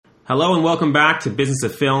Hello and welcome back to Business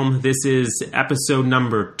of Film. This is episode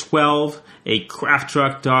number 12, a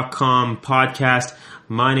crafttruck.com podcast.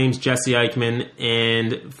 My name's Jesse Eichman,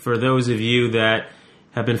 and for those of you that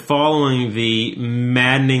have been following the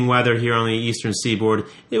maddening weather here on the eastern seaboard,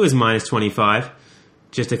 it was minus 25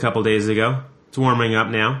 just a couple days ago. It's warming up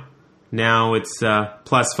now. Now it's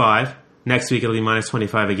plus 5. Next week it'll be minus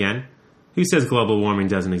 25 again. Who says global warming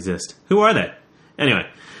doesn't exist? Who are they? Anyway,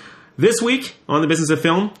 this week on the Business of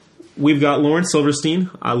Film, we've got Lawrence Silverstein.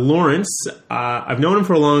 Lawrence, I've known him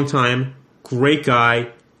for a long time. Great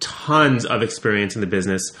guy. Tons of experience in the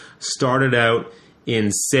business. Started out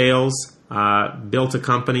in sales. Built a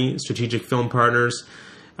company, Strategic Film Partners.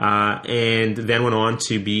 And then went on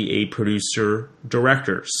to be a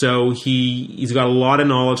producer-director. So he's got a lot of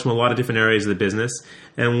knowledge from a lot of different areas of the business.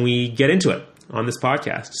 And we get into it on this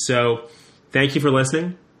podcast. So thank you for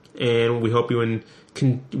listening. And we hope you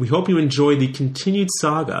enjoy the continued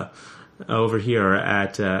saga over here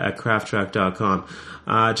at crafttruck.com.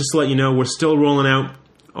 Just to let you know, we're still rolling out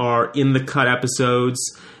our In the Cut episodes,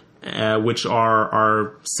 which are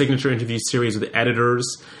our signature interview series with editors.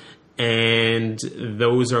 And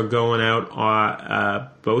those are going out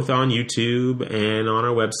both on YouTube and on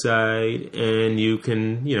our website. And you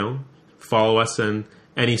can, follow us on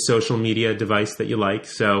any social media device that you like.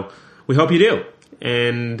 So we hope you do.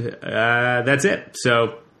 And that's it.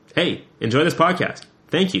 So, hey, enjoy this podcast.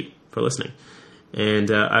 Thank you for listening.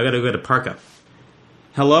 And I got to go to park up.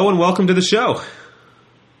 Hello and welcome to the show.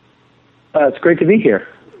 It's great to be here.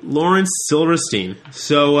 Lawrence Silverstein.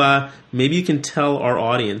 So maybe you can tell our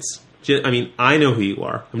audience. I know who you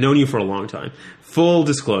are. I've known you for a long time. Full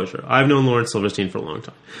disclosure, I've known Lawrence Silverstein for a long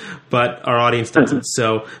time. But our audience doesn't.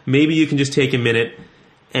 So maybe you can just take a minute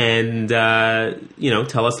and,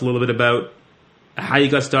 tell us a little bit about how you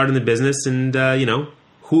got started in the business and,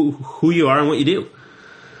 who you are and what you do.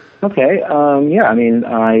 Okay. I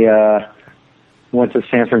went to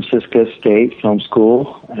San Francisco State Film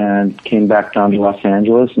School and came back down to Los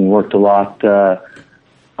Angeles and worked a lot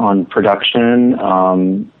on production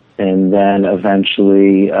and then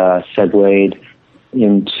eventually segued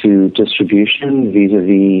into distribution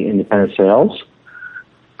vis-a-vis independent sales.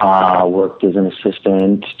 Worked as an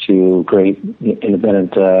assistant to a great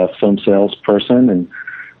independent film salesperson, and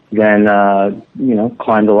then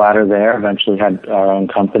climbed the ladder there. Eventually had our own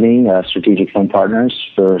company, Strategic Film Partners,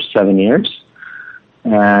 for 7 years,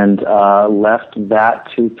 and left that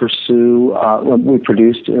to pursue. We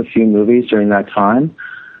produced a few movies during that time,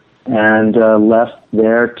 and left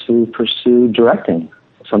there to pursue directing,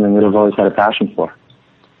 something that I've always had a passion for.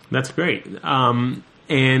 That's great.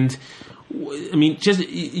 And I mean, just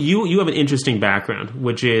you have an interesting background,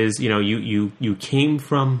 which is, you came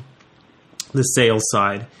from the sales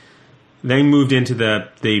side, then moved into the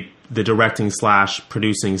directing /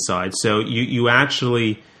 producing side. So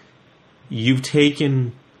you've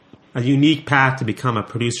taken a unique path to become a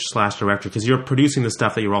producer / director, because you're producing the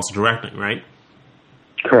stuff that you're also directing, right?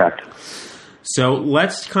 Correct. So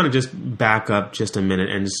let's kind of just back up just a minute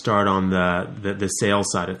and start on the sales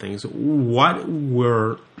side of things. What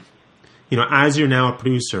were, as you're now a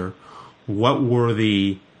producer, what were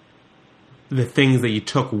the things that you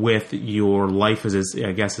took with your life as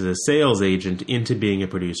a sales agent into being a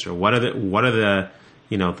producer? What are the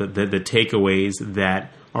takeaways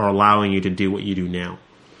that are allowing you to do what you do now?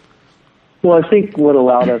 Well, I think what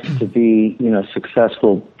allowed us to be,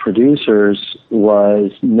 successful producers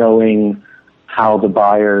was knowing how the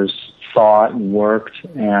buyers thought and worked,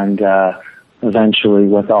 and eventually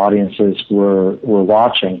what the audiences were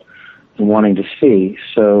watching and wanting to see.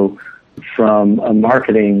 So from a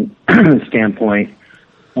marketing standpoint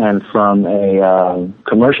and from a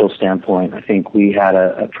commercial standpoint, I think we had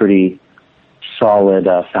a pretty solid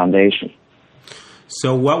foundation.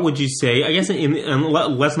 So what would you say, I guess, and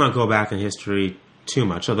let's not go back in history too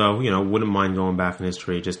much, although, wouldn't mind going back in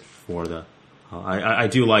history just for I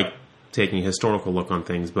do like taking a historical look on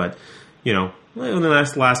things, but, in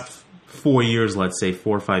the last 4 years, let's say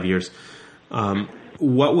 4 or 5 years,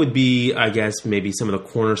 what would be, I guess, maybe some of the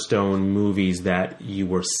cornerstone movies that you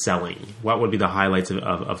were selling? What would be the highlights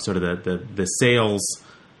of sort of the sales,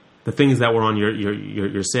 the things that were on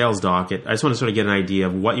your sales docket? I just want to sort of get an idea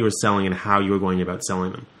of what you were selling and how you were going about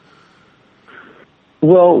selling them.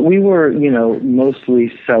 Well, we were,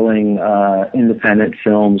 mostly selling independent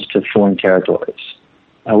films to foreign territories.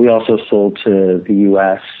 We also sold to the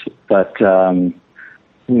U.S., but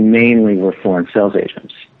we mainly were foreign sales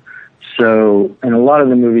agents. So, and a lot of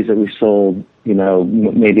the movies that we sold,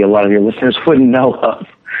 maybe a lot of your listeners wouldn't know of,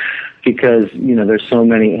 because, there's so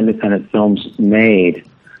many independent films made.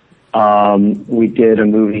 We did a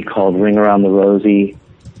movie called Ring Around the Rosie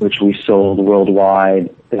which we sold worldwide.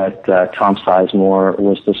 That Tom Sizemore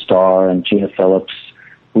was the star and Gina Phillips.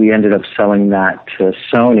 We ended up selling that to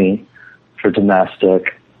Sony for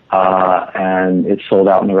domestic, and it sold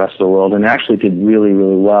out in the rest of the world, and actually did really,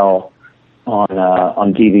 really well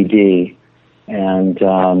on DVD, and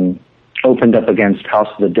opened up against House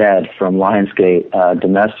of the Dead from Lionsgate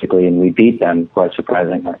domestically, and we beat them, quite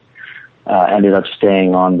surprisingly. Ended up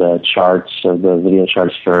staying on the charts, of the video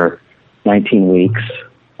charts, for 19 weeks.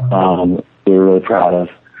 We were really proud of.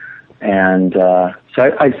 And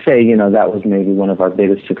so I'd say, that was maybe one of our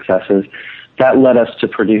biggest successes. That led us to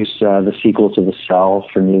produce the sequel to The Cell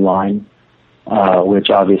for New Line, which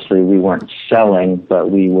obviously we weren't selling, but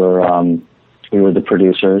we were the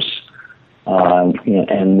producers.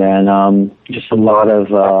 And then just a lot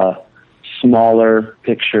of smaller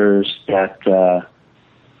pictures that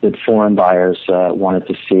foreign buyers wanted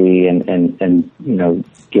to see and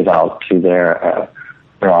give out to their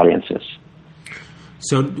audiences.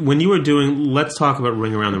 So when you were doing, let's talk about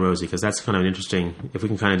Ring Around the Rosie, because that's kind of interesting. If we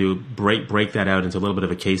can kind of break that out into a little bit of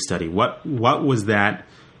a case study. What was that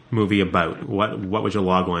movie about? What was your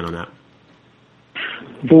log line on that?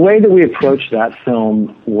 The way that we approached that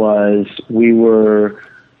film was we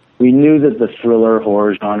knew that the thriller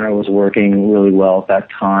horror genre was working really well at that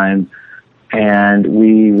time, and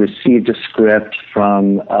we received a script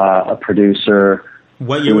from a producer.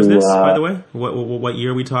 What year was this, by the way? What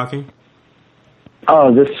year are we talking?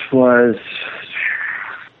 Oh, this was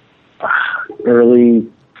early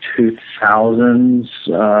 2000s.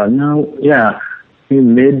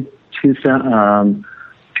 Mid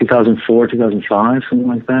 2004, 2005, something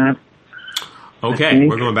like that. Okay,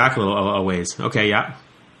 we're going back a ways. Okay, yeah.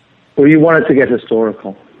 Well, you wanted to get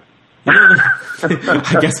historical. I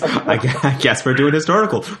guess we're doing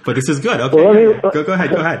historical, but this is good. Okay, well, go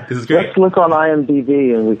ahead. This is great. Let's look on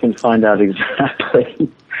IMDb and we can find out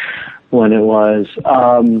exactly when it was.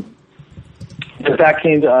 But that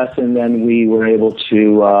came to us, and then we were able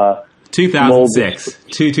to 2006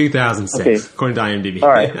 to 2006, okay, according to IMDb. All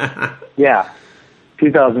right, yeah,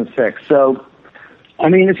 2006. So, I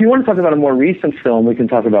mean, if you want to talk about a more recent film, we can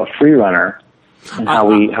talk about Free Runner and how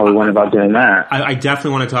we went about doing that. I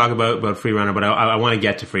definitely want to talk about Free Runner, but I want to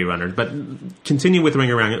get to Free Runner. But continue with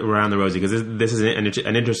Ring Around the Rosie, because this is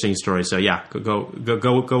an interesting story. So yeah,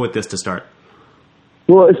 go with this to start.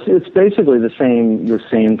 Well, it's basically the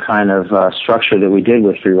same kind of structure that we did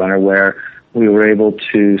with Free Runner, where we were able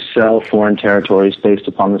to sell foreign territories based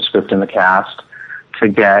upon the script and the cast to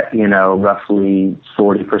get, roughly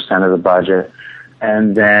 40% of the budget.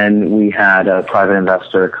 And then we had a private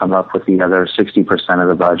investor come up with the other 60% of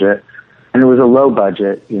the budget. And it was a low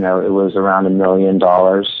budget, it was around $1 million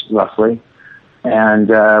roughly. And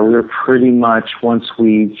we were pretty much, once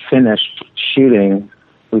we finished shooting,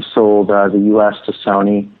 we sold the U.S. to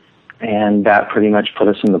Sony, and that pretty much put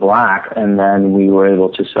us in the black. And then we were able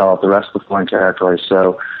to sell out the rest of the foreign territory.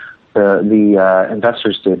 So the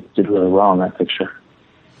investors did really well in that picture.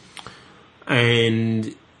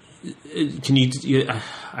 And can you?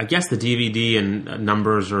 I guess the DVD and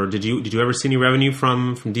numbers, or did you ever see any revenue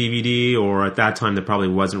from DVD? Or at that time, there probably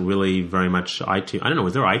wasn't really very much iTunes. I don't know.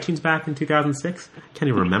 Was there iTunes back in 2006? I can't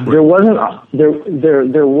even remember. There wasn't.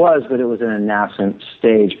 There was, but it was in a nascent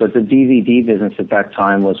stage. But the DVD business at that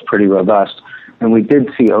time was pretty robust, and we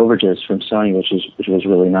did see overages from Sony, which was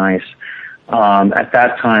really nice. At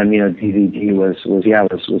that time, DVD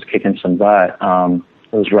was kicking some butt.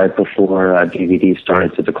 It was right before DVD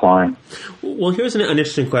started to decline. Well, here's an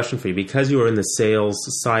interesting question for you, because you were in the sales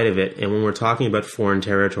side of it, and when we're talking about foreign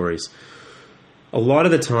territories, a lot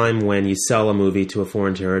of the time when you sell a movie to a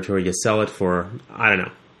foreign territory, you sell it for, I don't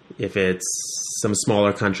know, if it's some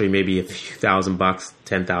smaller country, maybe a few $1,000,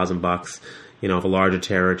 $10,000. If a larger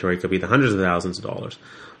territory, it could be the hundreds of thousands of dollars.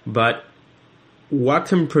 But what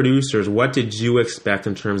did you expect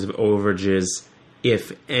in terms of overages,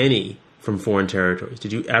 if any, from foreign territories?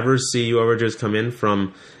 Did you ever see overages come in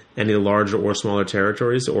from any larger or smaller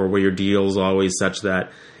territories, or were your deals always such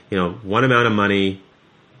that, one amount of money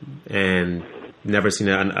and never seen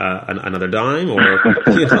another dime? Or,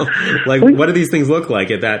 what do these things look like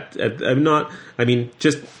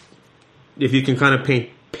just if you can kind of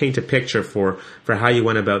paint a picture for how you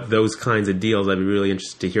went about those kinds of deals, I'd be really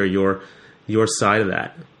interested to hear your side of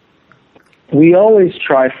that. We always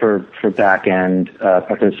try for back-end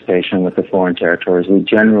participation with the foreign territories. We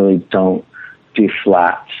generally don't do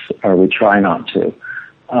flats, or we try not to.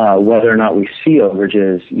 Whether or not we see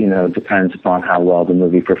overages, depends upon how well the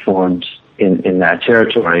movie performs in that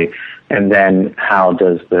territory, and then how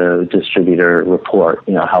does the distributor report?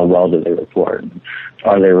 How well do they report?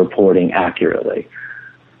 Are they reporting accurately?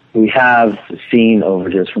 we have seen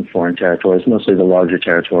overages from foreign territories, mostly the larger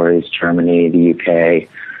territories, Germany, the UK.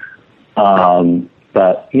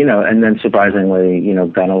 But, and then surprisingly,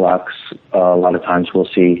 Benelux, a lot of times we'll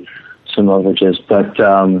see some overages, but,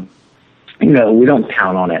 we don't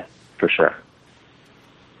count on it for sure.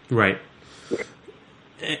 Right.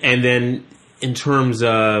 And then in terms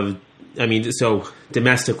of, so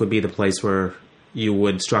domestic would be the place where you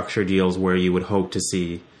would structure deals where you would hope to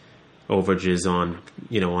see overages on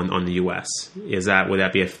the U.S. Would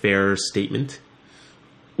that be a fair statement?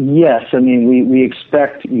 Yes. We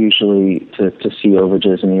expect usually to see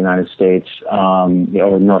overages in the United States, or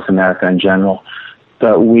North America in general.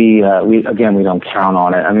 But we don't count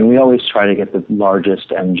on it. We always try to get the largest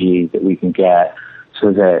MG that we can get,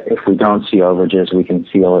 so that if we don't see overages, we can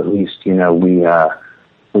feel at least,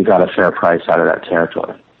 we got a fair price out of that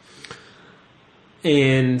territory.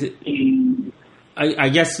 And I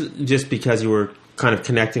guess just because you were kind of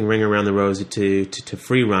connecting Ring Around the Rosie to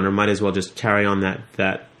Free Runner, might as well just carry on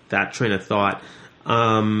that train of thought.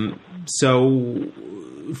 So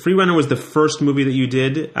Free Runner was the first movie that you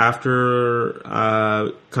did after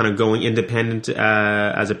kind of going independent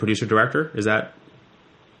as a producer-director? Is that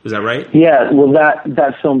right? Yeah, well,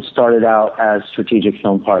 that film started out as Strategic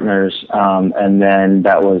Film Partners, and then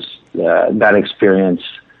that experience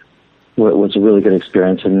was a really good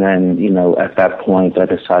experience. And then, at that point, I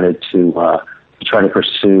decided to try to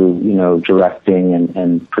pursue, directing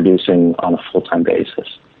and producing on a full-time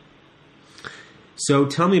basis. So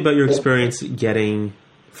tell me about your experience getting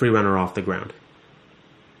Free Runner off the ground.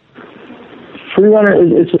 Free Runner,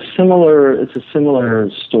 it's a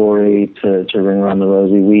similar story to Ring Around the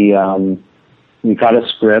Rosie. We got a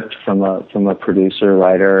script from a producer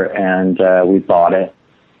writer, and we bought it.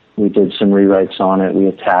 We did some rewrites on it. We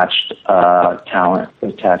attached talent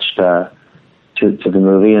to the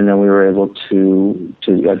movie, and then we were able to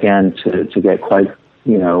get quite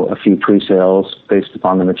a few pre-sales based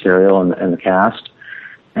upon the material and the cast.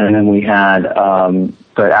 And then we had,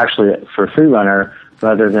 but actually for Free Runner,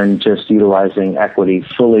 rather than just utilizing equity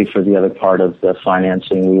fully for the other part of the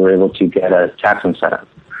financing, we were able to get a tax incentive.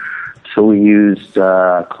 So we used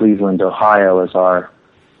Cleveland, Ohio as our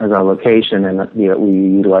location, and we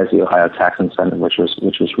utilized the Ohio tax incentive, which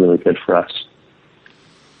was really good for us.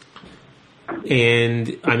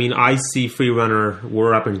 And I see Free Runner.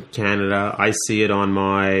 We're up in Canada. I see it on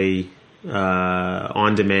my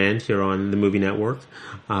on demand here on the Movie Network.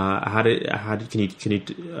 Are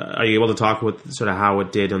you able to talk with sort of how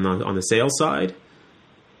it did on the sales side?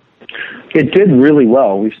 It did really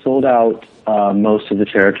well. We sold out most of the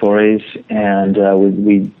territories, and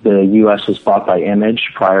the U.S. was bought by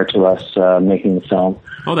Image prior to us making the film.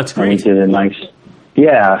 Oh, that's great. And we did a nice,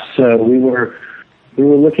 so we were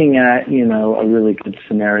looking at a really good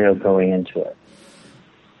scenario going into it.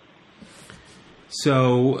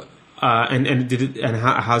 So,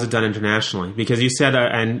 how's it done internationally? Because you said,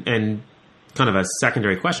 and kind of a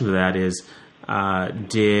secondary question to that is,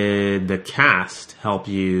 did the cast help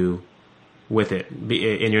you with it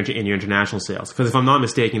in your international sales? Because if I'm not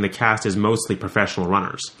mistaken, the cast is mostly professional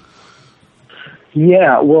runners.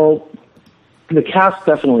 Yeah, well, the cast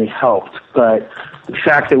definitely helped, but the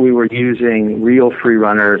fact that we were using real free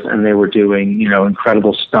runners and they were doing,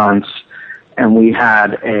 incredible stunts, and we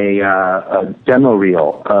had a demo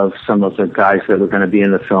reel of some of the guys that were going to be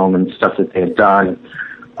in the film and stuff that they had done.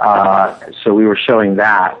 So we were showing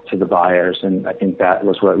that to the buyers, and I think that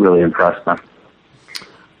was what really impressed them.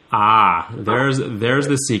 There's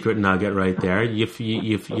the secret nugget right there. You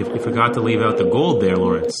forgot to leave out the gold there,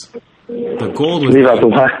 Lawrence. The gold was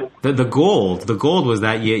the gold was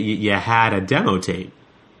that you had a demo tape.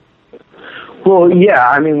 Well,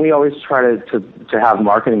 yeah, we always try to have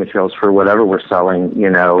marketing materials for whatever we're selling.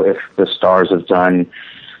 If the stars have done,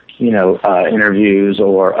 interviews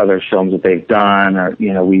or other films that they've done, or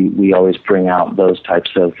we always bring out those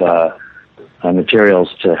types of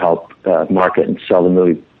materials to help market and sell the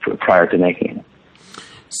movie prior to making it.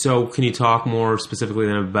 So can you talk more specifically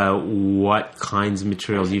then about what kinds of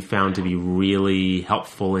materials you found to be really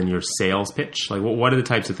helpful in your sales pitch? Like, what are the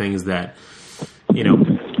types of things that,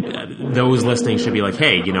 those listening should be like,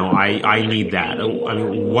 hey, I need that.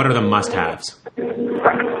 What are the must-haves?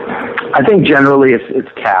 I think generally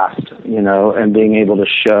it's cast, and being able to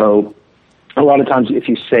show. A lot of times if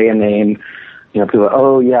you say a name, people are,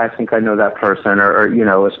 oh, yeah, I think I know that person, or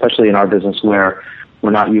especially in our business where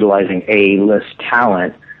we're not utilizing A-list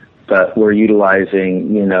talent, but we're utilizing,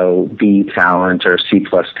 B talent or C+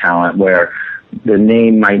 talent, where the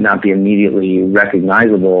name might not be immediately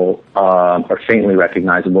recognizable or faintly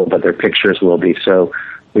recognizable, but their pictures will be. So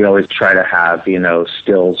we always try to have,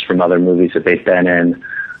 stills from other movies that they've been in,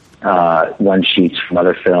 one sheets from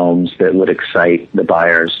other films that would excite the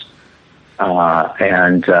buyers.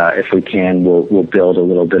 And if we can, we'll build a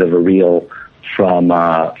little bit of a reel from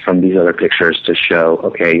these other pictures to show,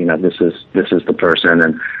 okay, you know, this is the person,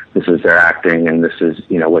 and this is their acting, and this is,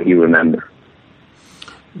 you know, what you remember.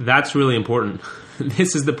 That's really important.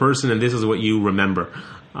 This is the person, and this is what you remember.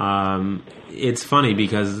 It's funny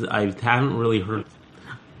because I haven't really heard.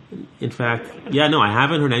 In fact, I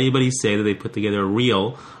haven't heard anybody say that they put together a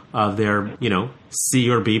reel of their, you know, C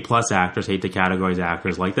or B plus actors. Hate to categorize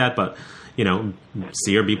actors like that, but, you know,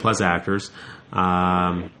 C or B plus actors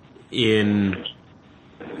in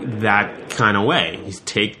that kind of way. You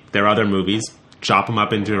take their other movies, chop them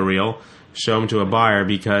up into a reel, show them to a buyer,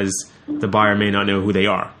 because the buyer may not know who they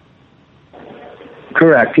are.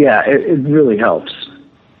 Correct. Yeah, it really helps.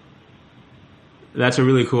 That's a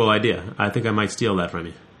really cool idea. I think I might steal that from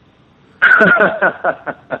you.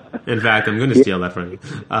 In fact, I'm going to steal that from you.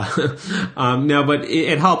 No, but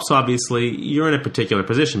it helps, obviously. You're in a particular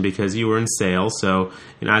position because you were in sales. So,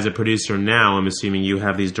 you know, as a producer now, I'm assuming you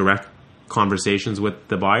have these direct conversations with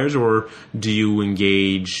the buyers, or do you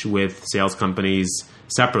engage with sales companies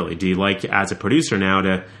separately? Do you like, as a producer now,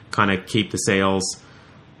 to kind of keep the sales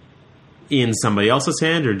in somebody else's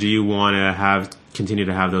hand, or do you want to continue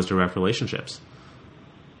to have those direct relationships?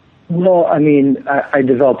 Well, I mean, I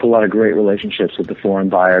developed a lot of great relationships with the foreign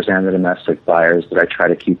buyers and the domestic buyers that I try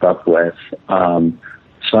to keep up with.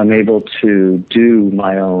 So I'm able to do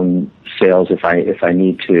my own sales if I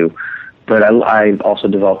need to. But I've also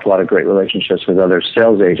developed a lot of great relationships with other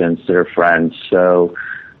sales agents that are friends. So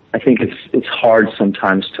I think it's hard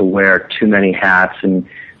sometimes to wear too many hats, and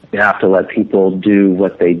you have to let people do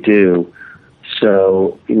what they do.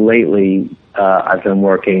 So lately, I've been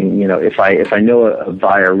working, you know, if I know a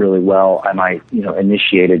buyer really well, I might, you know,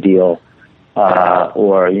 initiate a deal,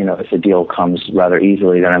 or, you know, if a deal comes rather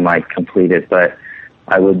easily, then I might complete it. But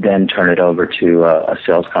I would then turn it over to a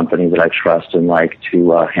sales company that I trust and like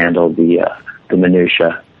to handle the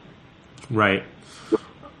minutia. Right.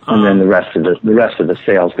 And then the rest of the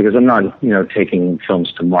sales, because I'm not, you know, taking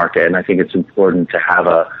films to market, and I think it's important to have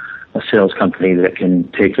a sales company that can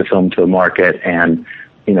take the film to a market and,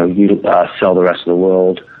 you know, sell the rest of the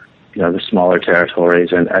world, you know, the smaller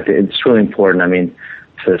territories. And I think it's really important, I mean,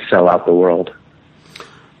 to sell out the world.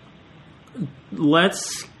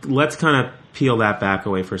 Let's kind of peel that back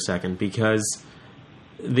away for a second, because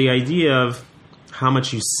the idea of how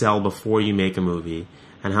much you sell before you make a movie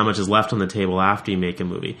and how much is left on the table after you make a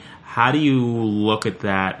movie, how do you look at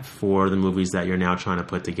that for the movies that you're now trying to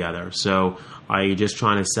put together? So are you just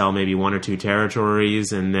trying to sell maybe one or two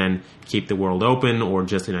territories and then keep the world open, or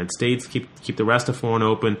just the United States, keep the rest of foreign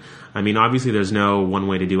open? I mean, obviously there's no one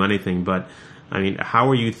way to do anything, but I mean, how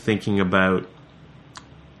are you thinking about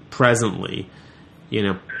presently, you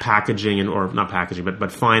know, packaging or not packaging,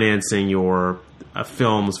 but financing your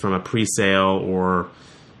films from a pre-sale, or,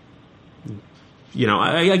 you know,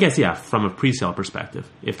 I guess, from a pre-sale perspective,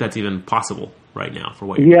 if that's even possible right now for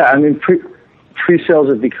what you're doing? Yeah, I mean, pre-sales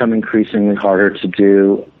have become increasingly harder to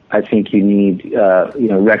do. I think you need, you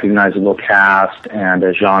know, recognizable cast and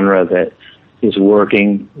a genre that is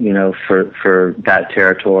working, you know, for that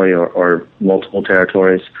territory or multiple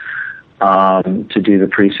territories, to do the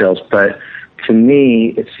pre-sales. But to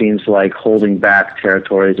me, it seems like holding back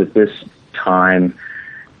territories at this time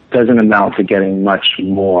doesn't amount to getting much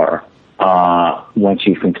more once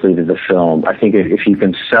you've completed the film. I think if you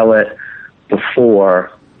can sell it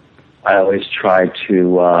before, I always try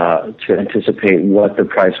to anticipate what the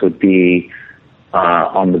price would be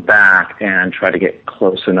on the back and try to get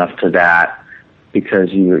close enough to that,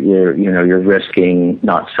 because you're risking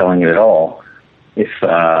not selling it at all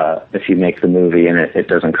if you make the movie and it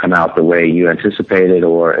doesn't come out the way you anticipated,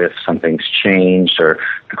 or if something's changed or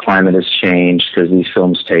the climate has changed, because these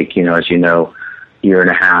films take, you know, as you know, year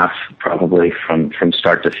and a half probably from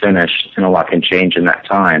start to finish, and a lot can change in that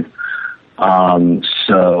time.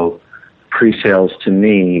 So pre-sales to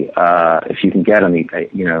me, if you can get them,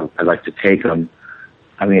 you know, I'd like to take them.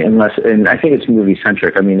 I mean, and I think it's movie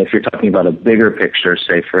centric. I mean, if you're talking about a bigger picture,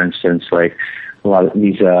 say for instance, like a lot of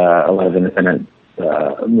independent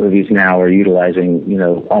movies now are utilizing, you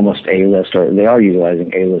know, almost A-list, or they are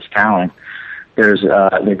utilizing A-list talent.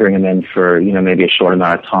 They bring them in for, you know, maybe a short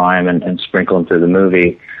amount of time and sprinkle them through the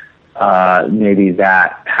movie. Maybe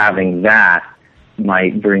having that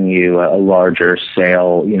might bring you a larger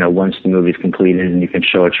sale, you know, once the movie's completed and you can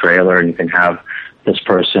show a trailer and you can have this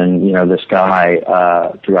person, you know, this guy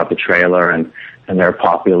throughout the trailer, and they're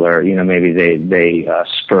popular, you know, maybe they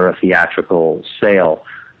spur a theatrical sale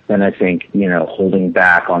then I think, holding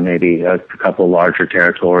back on maybe a couple larger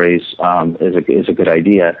territories is a good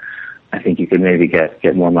idea. I think you could maybe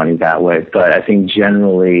get more money that way. But I think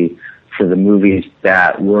generally for the movies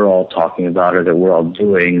that we're all talking about or that we're all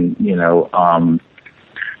doing,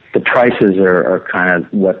 the prices are kind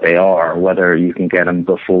of what they are, whether you can get them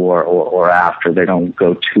before or after. They don't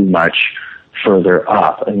go too much further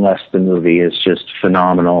up unless the movie is just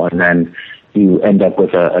phenomenal, and then you end up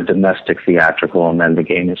with a domestic theatrical, and then the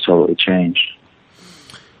game is totally changed.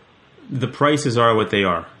 The prices are what they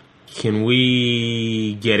are. Can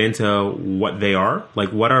we get into what they are? Like,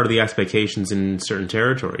 what are the expectations in certain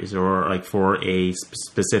territories, or like for a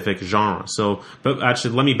specific genre? So, but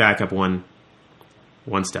actually, let me back up one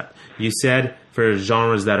step. You said for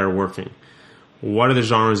genres that are working. What are the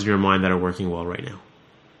genres in your mind that are working well right now?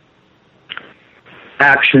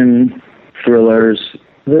 Action, thrillers.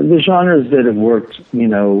 The genres that have worked,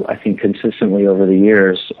 I think consistently over the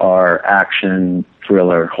years are action,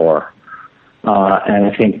 thriller, horror. And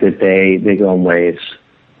I think that they go in waves,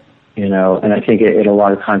 and I think it a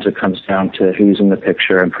lot of times it comes down to who's in the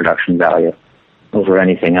picture and production value over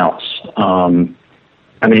anything else.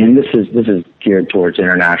 This is geared towards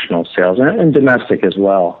international sales and domestic as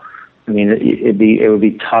well. It would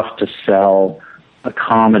be tough to sell a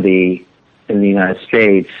comedy in the United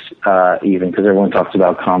States, even because everyone talks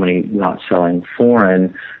about comedy not selling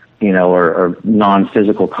foreign, or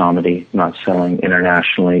non-physical comedy not selling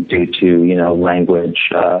internationally due to,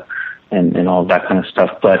 language, and all of that kind of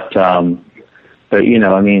stuff. But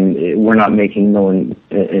we're not making no one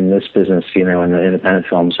in this business, in the independent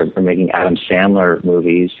films are making Adam Sandler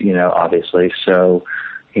movies, obviously. So,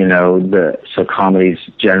 so comedies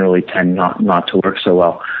generally tend not to work so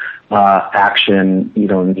well. Action, you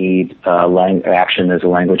don't need, action is a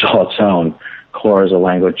language all its own. Horror is a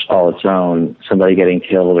language all its own. Somebody getting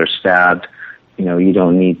killed or stabbed, you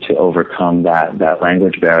don't need to overcome that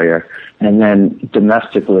language barrier. And then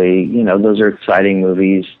domestically, those are exciting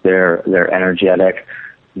movies. They're energetic.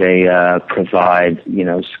 They provide,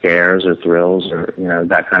 scares or thrills or,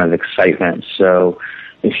 that kind of excitement. So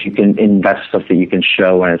if you can invest stuff that you can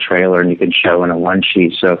show in a trailer and you can show in a one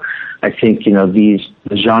sheet. So I think,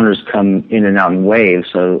 the genres come in and out in waves.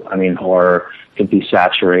 So, horror could be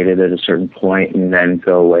saturated at a certain point and then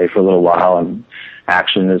go away for a little while, and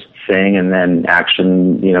action is the thing, and then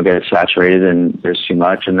action, gets saturated and there's too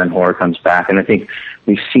much, and then horror comes back. And I think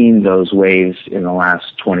we've seen those waves in the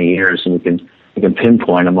last 20 years, and we can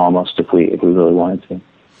pinpoint them almost if we really wanted to.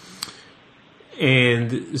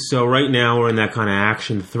 And so right now we're in that kind of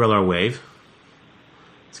action thriller wave.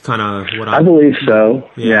 It's kind of what I believe so.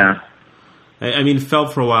 Yeah.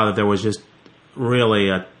 Felt for a while that there was just really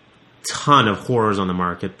a ton of horrors on the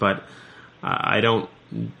market, but I don't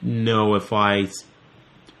know if I,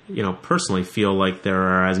 personally feel like there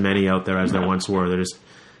are as many out there as there once were.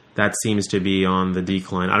 That seems to be on the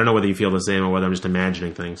decline. I don't know whether you feel the same or whether I'm just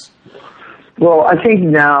imagining things. Well, I think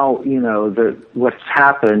now, what's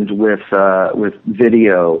happened with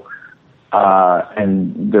video,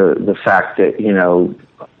 and the fact that,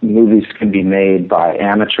 movies can be made by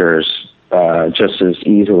amateurs, just as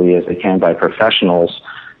easily as they can by professionals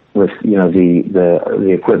with,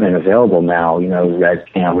 the equipment available now, Red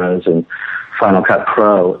cameras and Final Cut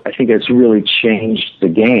Pro. I think it's really changed the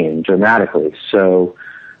game dramatically. So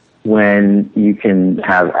when you can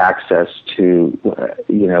have access to,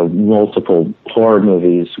 multiple horror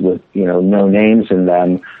movies with, no names in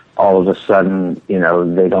them, all of a sudden,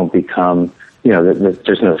 they don't become,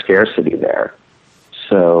 there's no scarcity there.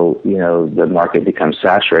 So, the market becomes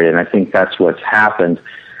saturated. And I think that's what's happened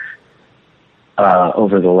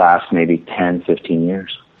over the last maybe 10, 15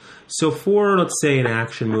 years. So for, let's say, an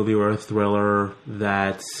action movie or a thriller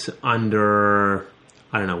that's under,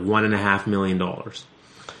 $1.5 million,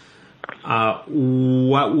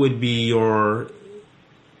 what would be your...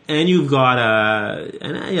 And you've got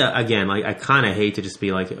I kind of hate to just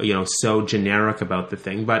be like, so generic about the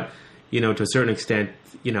thing, but, to a certain extent,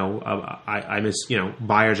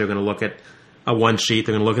 buyers are going to look at a one sheet,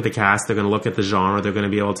 they're going to look at the cast, they're going to look at the genre, they're going to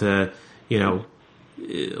be able to,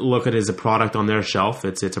 look at it as a product on their shelf.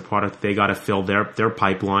 It's a product they got to fill their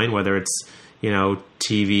pipeline, whether it's,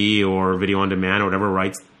 TV or video on demand or whatever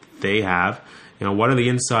rights they have. What are the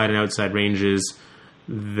inside and outside ranges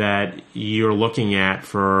that you're looking at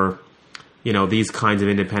for, these kinds of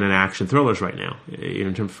independent action thrillers right now,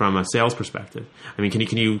 from a sales perspective?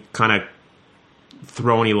 Can you kind of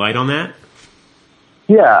throw any light on that?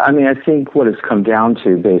 Yeah, I think what it's come down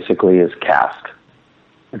to basically is cast.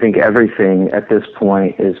 I think everything at this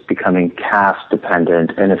point is becoming cast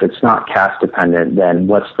dependent, and if it's not cast dependent, then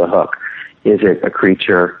what's the hook? Is it a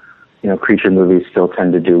creature? creature movies still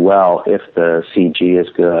tend to do well if the CG is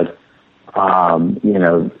good.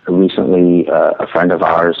 Recently, a friend of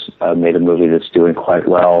ours made a movie that's doing quite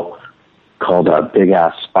well called Big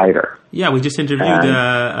Ass Spider. Yeah, we just interviewed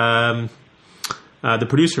the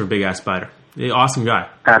producer of Big Ass Spider. The awesome guy.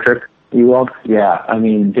 Patrick Ewald. Yeah, I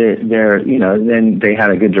mean, then they had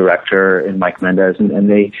a good director in Mike Mendez, and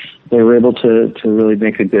they were able to really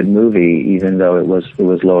make a good movie, even though it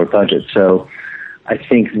was lower budget. So I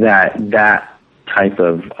think that type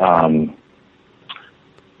of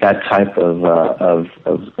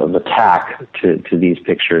attack to these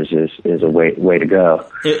pictures is a way to go.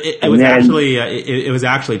 It was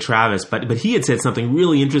actually Travis, but he had said something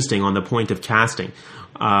really interesting on the point of casting,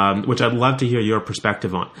 which I'd love to hear your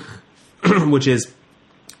perspective on, which is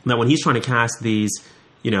that when he's trying to cast these,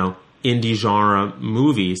 indie genre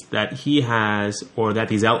movies that he has, or that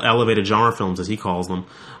these elevated genre films, as he calls them,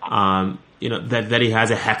 that he has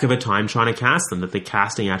a heck of a time trying to cast them, that the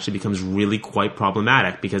casting actually becomes really quite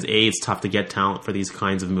problematic because A, it's tough to get talent for these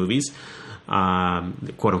kinds of movies,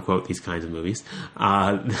 quote unquote, these kinds of movies,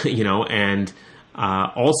 and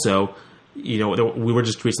also, we were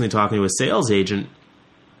just recently talking to a sales agent,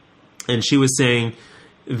 and she was saying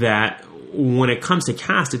that when it comes to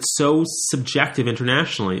cast, it's so subjective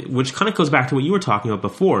internationally, which kind of goes back to what you were talking about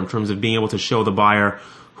before in terms of being able to show the buyer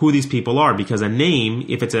who these people are, because a name,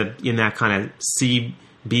 if it's in that kind of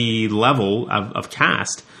CB level of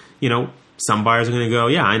cast, some buyers are going to go,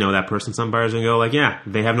 yeah, I know that person. Some buyers are going to go like, yeah,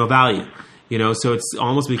 they have no value, so it's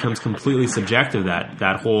almost becomes completely subjective,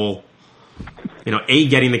 that whole, A,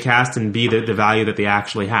 getting the cast, and B, the value that they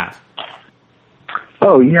actually have.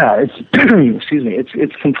 Oh yeah, it's excuse me,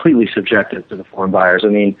 it's completely subjective to the foreign buyers. I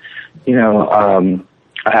mean, I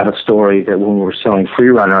have a story that when we were selling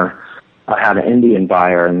Freerunner, I had an Indian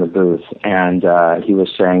buyer in the booth, and he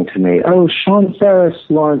was saying to me, "Oh, Sean Ferris,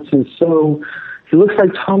 Lawrence, he looks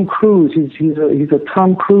like Tom Cruise. He's a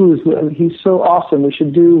Tom Cruise. He's so awesome. We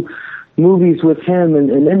should do movies with him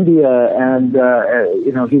in India, and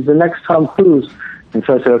he's the next Tom Cruise." And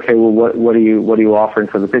so I said, "Okay, well, what are you offering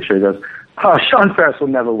for the picture?" He goes, "Oh, Sean Ferris will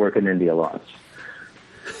never work in India, Lawrence."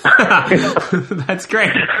 That's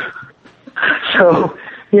great. So,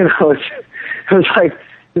 it was like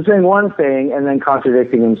he's saying one thing and then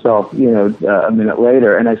contradicting himself, a minute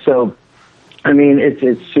later. And it's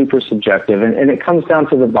super subjective, and it comes down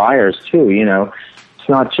to the buyers too. It's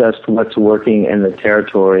not just what's working in the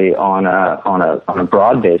territory on a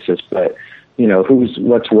broad basis, but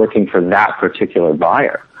what's working for that particular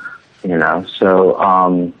buyer.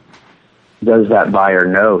 So does that buyer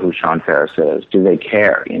know who Sean Ferris is? Do they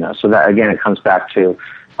care? So that again, it comes back to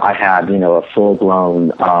I had a full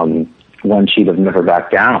blown one sheet of Never Back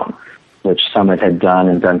Down, which Summit had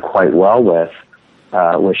done quite well with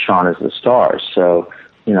Sean as the star. So,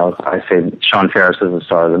 if I say Sean Ferris is the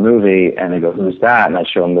star of the movie, and they go, "Who's that?" and I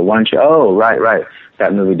show them the one sheet, "Oh, right,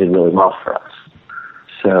 that movie did really well for us."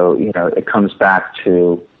 So, it comes back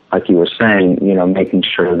to, like you were saying, making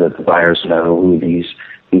sure that the buyers know who these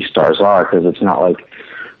stars are, because it's not like,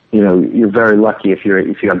 you're very lucky if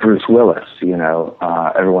you have Bruce Willis,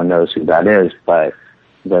 everyone knows who that is, but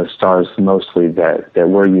the stars mostly that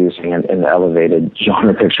we're using in the elevated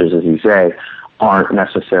genre pictures, as you say, aren't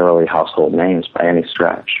necessarily household names by any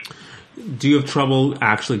stretch. Do you have trouble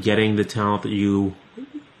actually getting the talent that you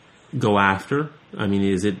go after? I mean,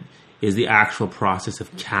 is the actual process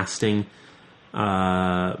of casting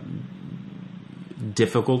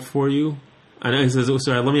difficult for you?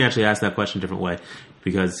 Sorry, let me actually ask that question a different way,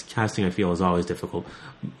 because casting, I feel, is always difficult.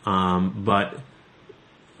 But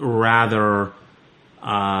rather,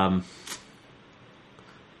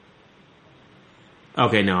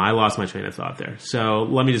 okay, no, I lost my train of thought there. So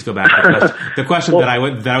let me just go back to the question that I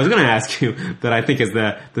was going to ask you, that I think is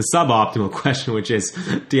the suboptimal question, which is,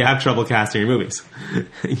 do you have trouble casting your movies?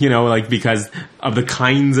 Because of the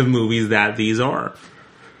kinds of movies that these are.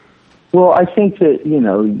 Well, I think that,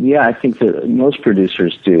 I think that most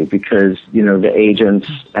producers do, because, the agents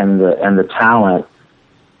and the talent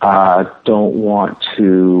don't want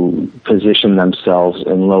to position themselves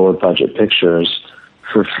in lower budget pictures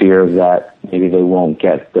for fear that maybe they won't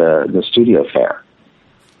get the studio fare.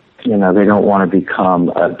 They don't want to become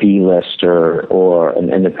a B-lister or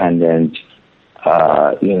an independent,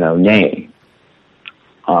 name.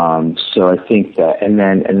 So I think that, and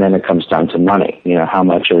then it comes down to money. How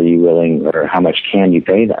much are you willing, or how much can you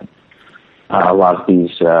pay them? A lot of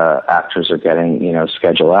these actors are getting,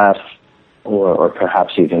 Schedule F, or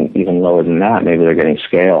perhaps even lower than that. Maybe they're getting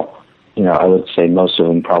scale. I would say most of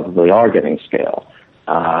them probably are getting scale.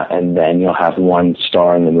 And then you'll have one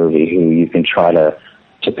star in the movie who you can try to,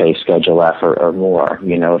 to pay Schedule F or more.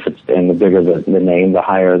 If it's, and the bigger the name, the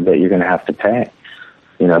higher that you're going to have to pay.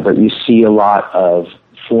 But you see a lot of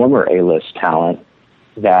former A-list talent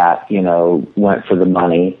that, went for the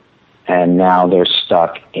money, and now they're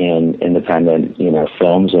stuck in independent,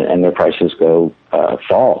 films, and their prices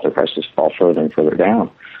fall. Their prices fall further and further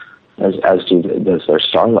down, as does their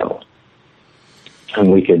star level.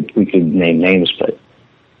 And we could name names, but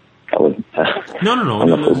that would no, I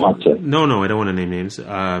don't want to name names.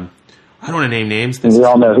 I don't want to name names. We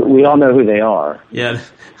all know who they are. Yeah.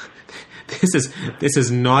 This is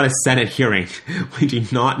not a Senate hearing. We do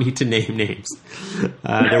not need to name names.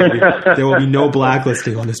 There will be no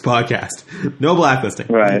blacklisting on this podcast. No blacklisting.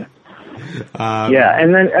 Right.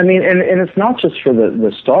 And then and it's not just for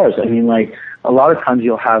the stars. Like a lot of times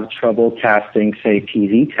you'll have trouble casting, say,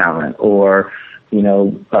 TV talent or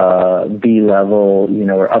B-level,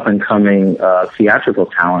 or up and coming theatrical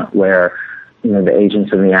talent where the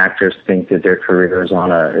agents and the actors think that their career is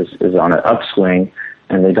on an upswing.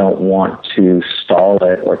 And they don't want to stall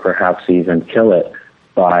it or perhaps even kill it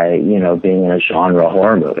by, being in a genre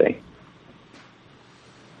horror movie.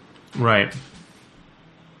 Right.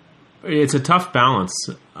 It's a tough balance.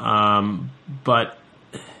 But,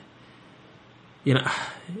 the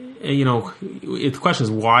question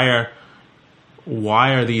is why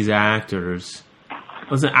are these actors...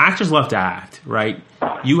 Listen, actors love to act, right?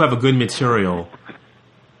 You have a good material,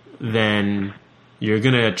 then... you're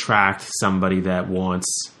going to attract somebody that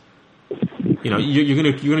wants, you're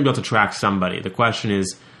going to be able to attract somebody. The question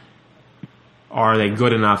is, are they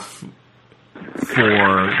good enough for,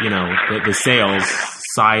 the sales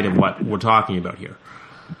side of what we're talking about here?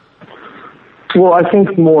 Well, I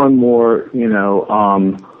think more and more,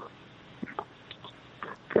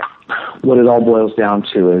 what it all boils down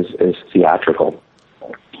to is theatrical.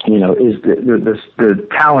 Is the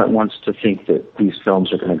talent wants to think that these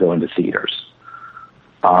films are going to go into theaters.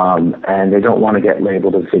 And they don't want to get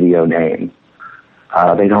labeled a video name.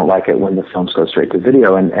 They don't like it when the films go straight to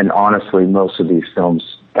video. And honestly, most of these films,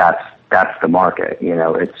 that's the market.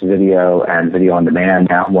 It's video and video on demand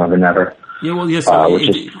now more than ever. Yeah, well, yes.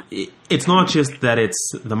 It's not just that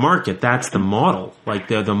it's the market. That's the model. Like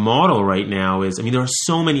the model right now is. There are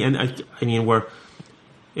so many. And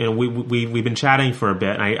we've been chatting for a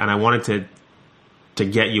bit, and I wanted to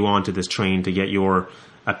get you onto this train to get your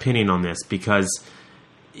opinion on this because.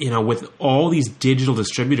 With all these digital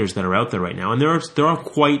distributors that are out there right now, and there are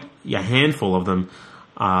quite a handful of them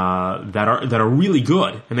that are really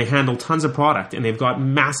good, and they handle tons of product, and they've got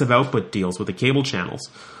massive output deals with the cable channels.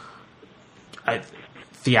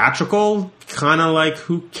 Theatrical, kind of like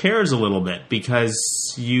who cares a little bit because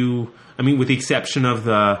with the exception of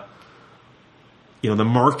the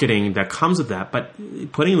marketing that comes with that, but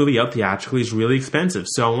putting a movie out theatrically is really expensive.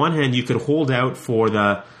 So on one hand, you could hold out for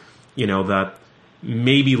the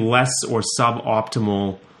maybe less or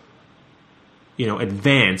suboptimal,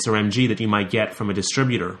 advance or MG that you might get from a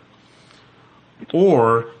distributor.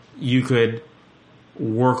 Or you could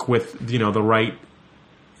work with, the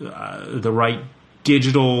right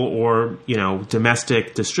digital or,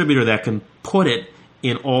 domestic distributor that can put it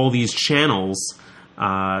in all these channels,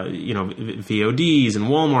 VODs and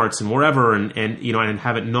Walmarts and wherever, and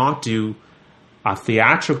have it not do a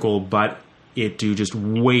theatrical, but it do just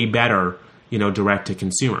way better, direct to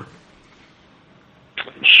consumer.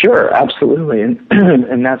 Sure, absolutely.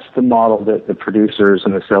 And that's the model that the producers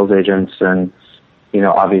and the sales agents and,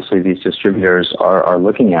 obviously these distributors are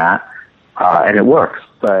looking at, and it works.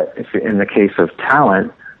 But if in the case of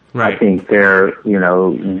talent, right. I think they're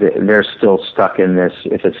still stuck in this,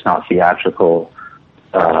 if it's not theatrical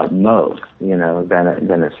mode,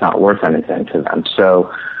 then it's not worth anything to them.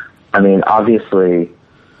 So, obviously,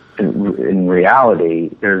 in reality,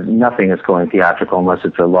 there's nothing that's going theatrical unless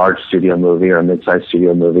it's a large studio movie or a mid-sized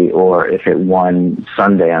studio movie, or if it won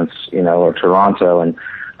Sundance, or Toronto, and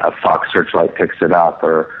Fox Searchlight picks it up,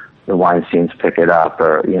 or the Weinsteins pick it up,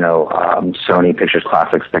 or Sony Pictures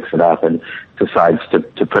Classics picks it up and decides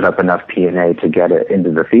to put up enough P&A to get it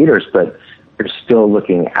into the theaters. But you're still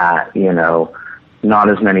looking at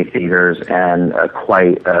not as many theaters and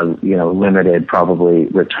quite limited probably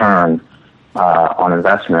return on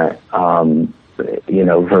investment,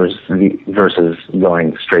 versus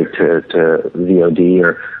going straight to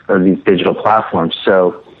VOD or these digital platforms.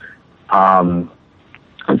 So,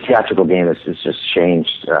 the theatrical game has just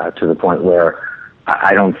changed to the point where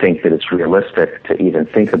I don't think that it's realistic to even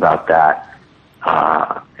think about that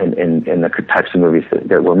in the types of movies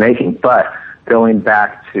that we're making. But going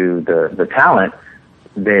back to the talent,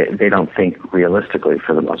 they don't think realistically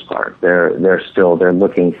for the most part. They're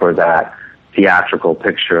looking for that theatrical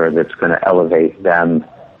picture that's going to elevate them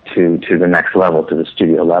to the next level, to the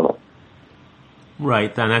studio level.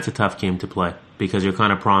 Right, and that's a tough game to play because you're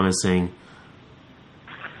kind of promising.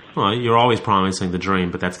 Well, you're always promising the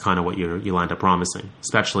dream, but that's kind of what you end up promising,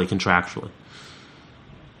 especially contractually.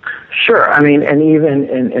 Sure, I mean, and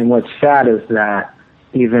even and what's sad is that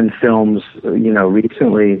even films,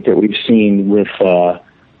 recently that we've seen with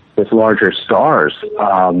larger stars,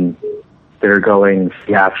 they're going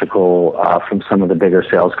theatrical from some of the bigger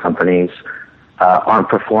sales companies, aren't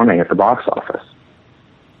performing at the box office.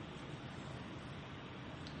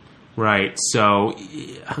 Right. So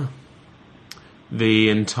the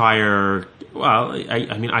entire,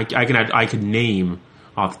 I could name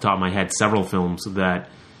off the top of my head several films that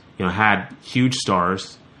had huge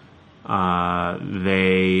stars. They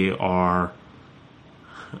are, I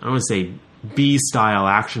don't want to say B-style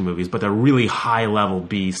action movies, but they're really high-level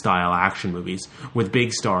B-style action movies with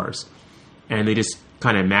big stars, and they just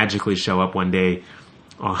kind of magically show up one day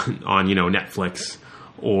on Netflix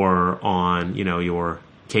or on your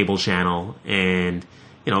cable channel, and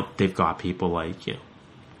they've got people like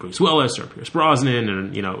Bruce Willis or Pierce Brosnan,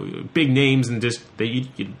 and big names, and just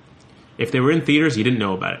if they were in theaters, you didn't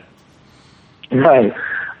know about it. Right.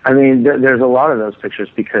 I mean, there's a lot of those pictures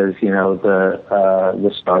because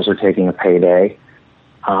the stars are taking a payday.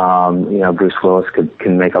 Bruce Willis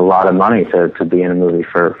can make a lot of money to be in a movie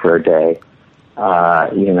for a day.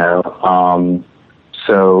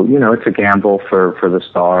 So it's a gamble for the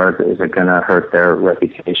star. Is it going to hurt their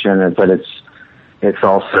reputation? But it's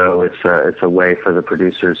also a way for the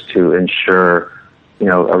producers to ensure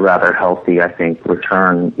a rather healthy, I think,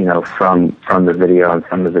 return from the video and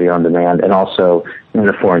from the video on demand, and also in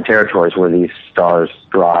the foreign territories where these stars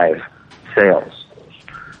drive sales.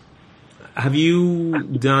 Have you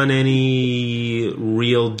done any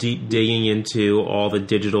real deep digging into all the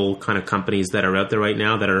digital kind of companies that are out there right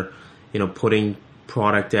now that are putting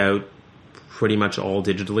product out pretty much all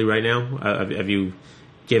digitally right now? Have you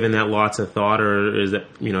given that lots of thought, or is that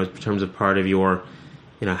in terms of part of your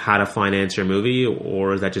how to finance your movie,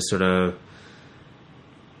 or is that just sort of?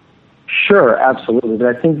 Sure, absolutely.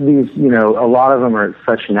 But I think these, a lot of them are at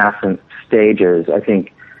such nascent stages. I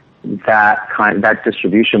think that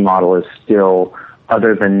distribution model is still,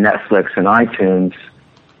 other than Netflix and iTunes,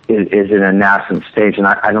 is in a nascent stage, and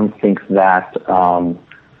I don't think that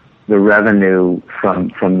the revenue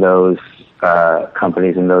from those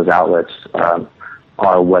companies and those outlets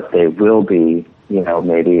are what they will be,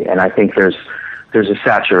 maybe. And I think there's a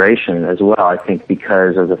saturation as well. I think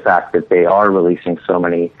because of the fact that they are releasing so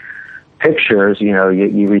many pictures,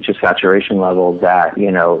 you reach a saturation level that,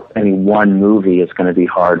 any one movie is going to be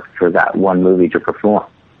hard for that one movie to perform.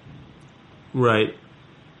 Right.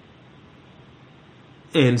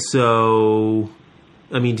 And so,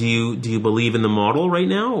 I mean, do you believe in the model right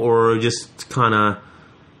now, or just kind of?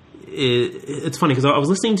 It's funny because I was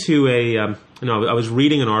listening to I was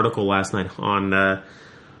reading an article last night on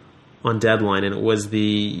Deadline, and it was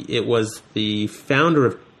the founder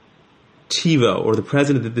of TiVo, or the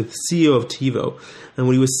president, the CEO of TiVo, and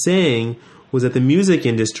what he was saying was that the music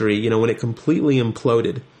industry, when it completely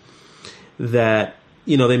imploded, that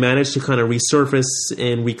they managed to kind of resurface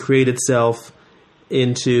and recreate itself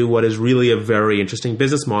into what is really a very interesting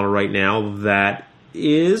business model right now that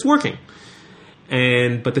is working.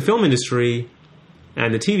 But the film industry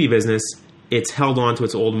and the TV business, it's held on to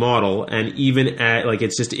its old model, and even at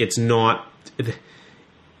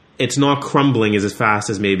it's not crumbling as fast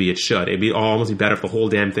as maybe it should. It'd be almost be better if the whole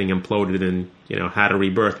damn thing imploded and had a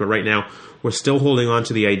rebirth. But right now, we're still holding on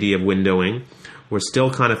to the idea of windowing. We're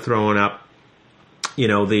still kind of throwing up,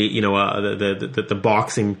 the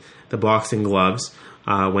boxing gloves.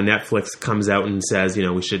 When Netflix comes out and says,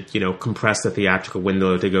 we should, compress the theatrical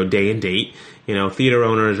window to go day and date, theater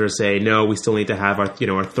owners are saying, no, we still need to have our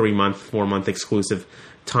 3-month, 4-month exclusive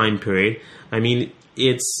time period. I mean,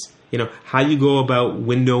 it's, how you go about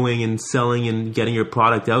windowing and selling and getting your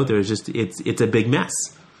product out there is just, it's a big mess.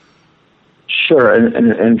 Sure.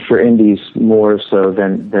 And for indies more so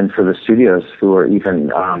than for the studios who are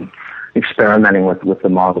even, experimenting with the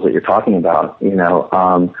models that you're talking about,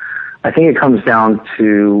 I think it comes down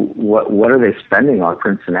to what are they spending on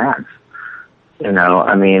prints and ads?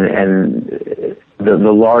 I mean, and the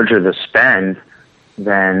larger the spend,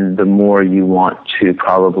 then the more you want to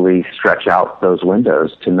probably stretch out those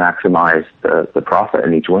windows to maximize the profit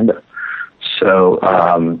in each window. So,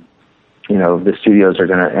 the studios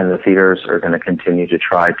are and the theaters are going to continue to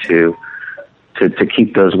try to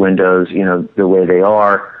keep those windows, the way they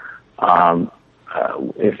are.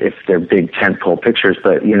 If they're big tentpole pictures,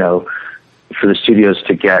 but for the studios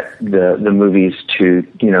to get the movies to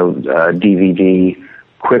DVD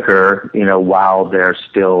quicker, while they're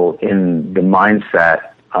still in the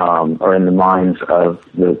mindset or in the minds of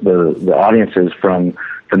the audiences from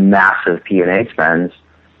the massive P&A spends,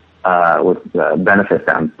 would benefit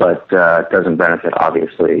them, but doesn't benefit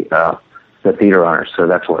obviously the theater owners. So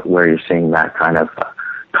that's where you're seeing that kind of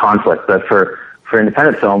conflict. But for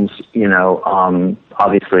independent films,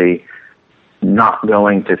 obviously not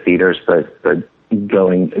going to theaters, but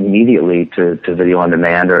going immediately to video on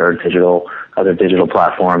demand or other digital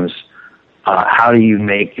platforms. How do you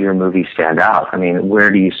make your movie stand out? I mean,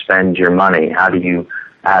 where do you spend your money? How do you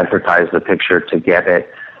advertise the picture to get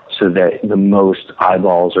it so that the most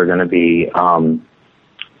eyeballs are going to be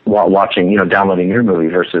watching, downloading your movie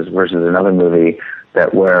versus another movie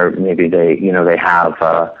where maybe they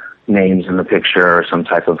have names in the picture or some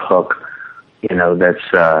type of hook,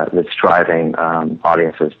 that's driving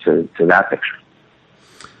audiences to that picture.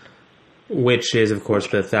 Which is, of course,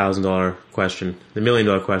 the $1,000 question, the $1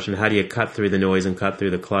 million question. How do you cut through the noise and cut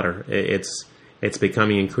through the clutter? It's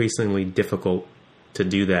becoming increasingly difficult to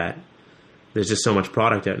do that. There's just so much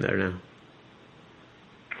product out there now.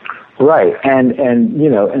 Right,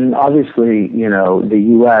 and obviously, the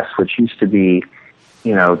U.S., which used to be,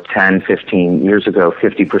 10, 15 years ago,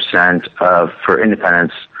 50% for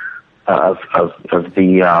independents of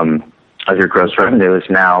your gross revenue is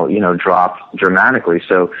now, dropped dramatically.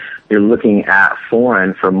 So you're looking at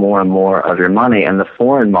foreign for more and more of your money, and the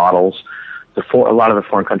foreign models, a lot of the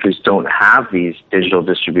foreign countries don't have these digital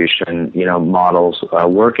distribution, models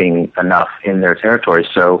working enough in their territory.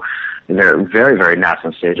 So they're very, very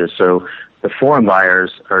nascent stages. So the foreign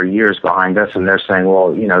buyers are years behind us, and they're saying,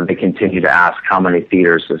 well, they continue to ask how many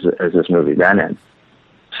theaters has this movie been in.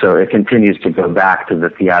 So it continues to go back to the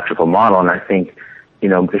theatrical model, and I think,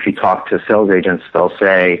 if you talk to sales agents, they'll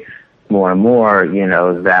say more and more,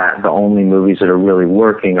 that the only movies that are really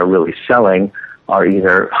working or really selling are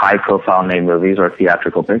either high-profile name movies or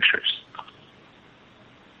theatrical pictures.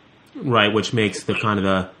 Right, which makes the kind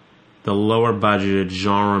of the lower-budgeted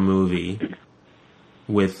genre movie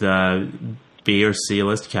with B or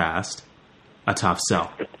C-list cast a tough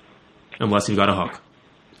sell, unless you've got a hook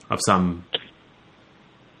of some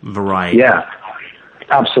variety. Yeah.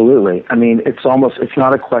 Absolutely. I mean, it's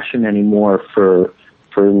not a question anymore for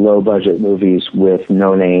low budget movies with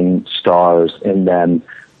no name stars in them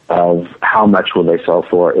of how much will they sell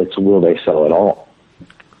for. It's will they sell at all.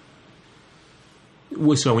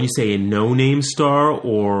 So when you say a no name star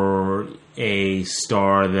or a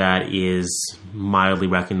star that is mildly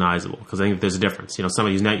recognizable, because I think there's a difference.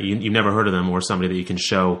 Somebody you've never heard of them, or somebody that you can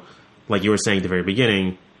show, like you were saying at the very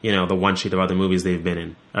beginning, the one sheet of other movies they've been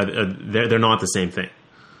in. They're not the same thing.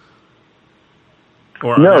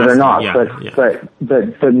 No, they're not.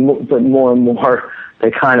 But more and more they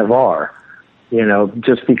kind of are.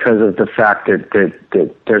 Just because of the fact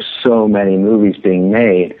that there's so many movies being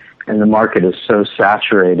made, and the market is so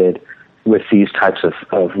saturated with these types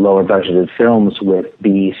of lower budgeted films with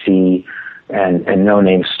B, C, and no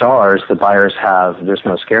name stars. The buyers there's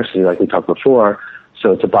no scarcity like we talked before,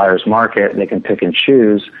 so it's a buyer's market. They can pick and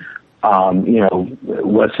choose.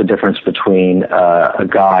 What's the difference between a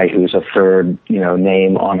guy who's a third,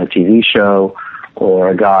 name on a TV show, or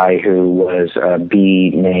a guy who was a B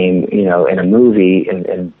name, in a movie,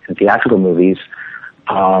 in theatrical movies?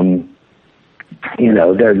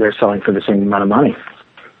 They're selling for the same amount of money.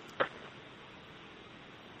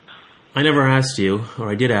 I never asked you, or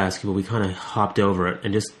I did ask you, but we kind of hopped over it.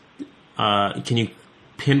 And just can you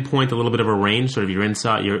pinpoint a little bit of a range, sort of your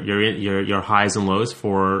inside, your highs and lows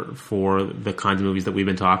for the kinds of movies that we've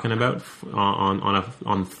been talking about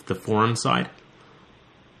on the foreign side?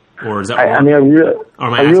 Or is that? Or am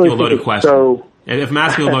I asking you a loaded question? So, if I'm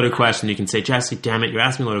asking you a loaded question, you can say, Jesse, damn it, you're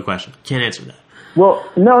asking me a loaded question. Can't answer that. Well,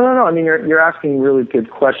 no. I mean, you're asking really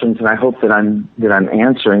good questions, and I hope that I'm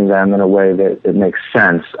answering them in a way that makes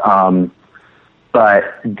sense.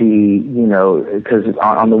 But because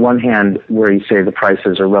on the one hand, where you say the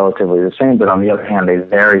prices are relatively the same, but on the other hand, they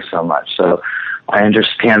vary so much. So I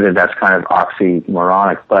understand that that's kind of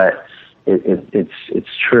oxymoronic, but it's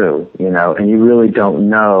true, and you really don't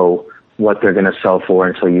know what they're going to sell for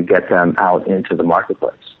until you get them out into the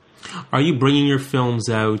marketplace. Are you bringing your films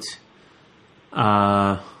out?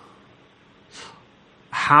 How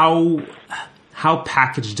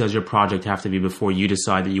packaged does your project have to be before you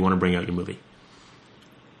decide that you want to bring out your movie?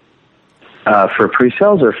 For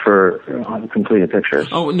pre-sales or for completed pictures?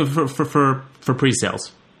 Oh no, for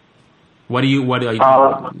pre-sales. What do you?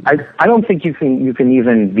 I don't think you can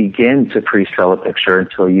even begin to pre-sell a picture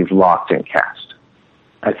until you've locked in cast.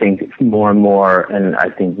 I think more and more, and I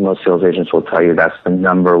think most sales agents will tell you that's the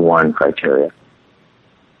number one criteria.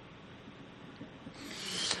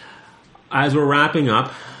 As we're wrapping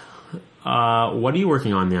up, what are you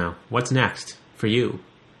working on now? What's next for you?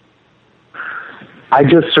 I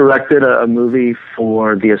just directed a movie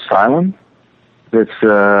for The Asylum. It's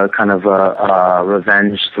kind of a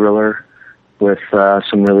revenge thriller with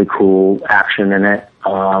some really cool action in it.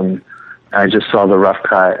 I just saw the rough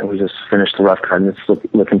cut, and we just finished the rough cut, and it's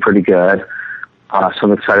looking pretty good. So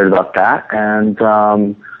I'm excited about that. And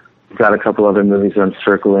we've got a couple other movies that I'm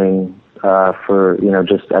circling for,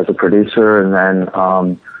 just as a producer, and then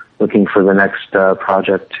looking for the next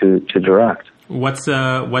project to direct. What's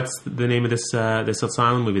the name of this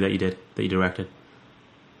Asylum movie that you directed?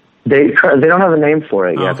 They don't have a name for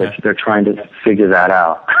it yet. Okay. They're trying to figure that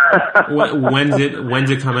out.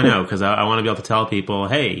 When's it coming out? Because I want to be able to tell people,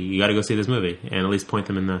 hey, you got to go see this movie, and at least point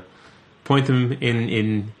them at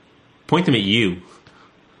you.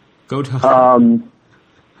 Go to.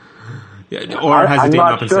 Or has I'm it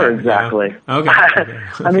not up and sure said, exactly. Yeah? Okay.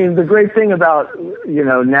 I mean, the great thing about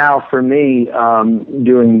now for me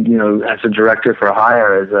doing as a director for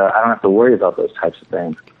hire is I don't have to worry about those types of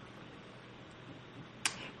things.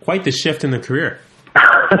 Quite the shift in the career.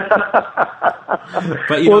 But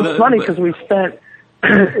it's funny because we spent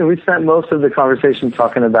most of the conversation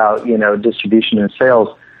talking about distribution and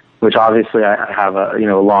sales, which obviously I have a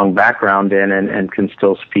long background in and can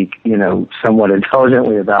still speak somewhat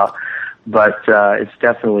intelligently about. But it's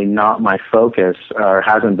definitely not my focus, or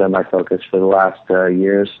hasn't been my focus for the last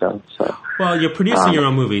year or so. Well, you're producing your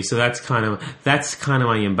own movie, so that's kind of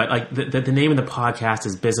my aim. But like the name of the podcast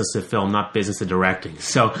is Business of Film, not Business of Directing.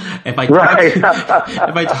 So if I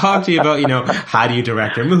talk to you about how do you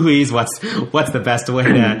direct your movies, what's the best way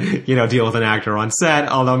to deal with an actor on set?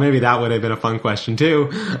 Although maybe that would have been a fun question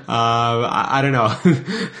too. I don't know.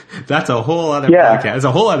 That's a whole other podcast. It's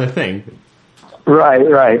a whole other thing.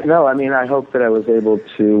 Right. No, I mean, I hope that I was able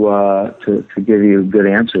to give you good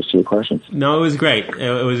answers to your questions. No, it was great.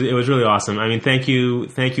 It was really awesome. I mean, thank you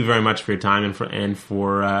very much for your time and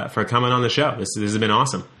for coming on the show. This has been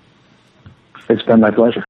awesome. It's been my pleasure.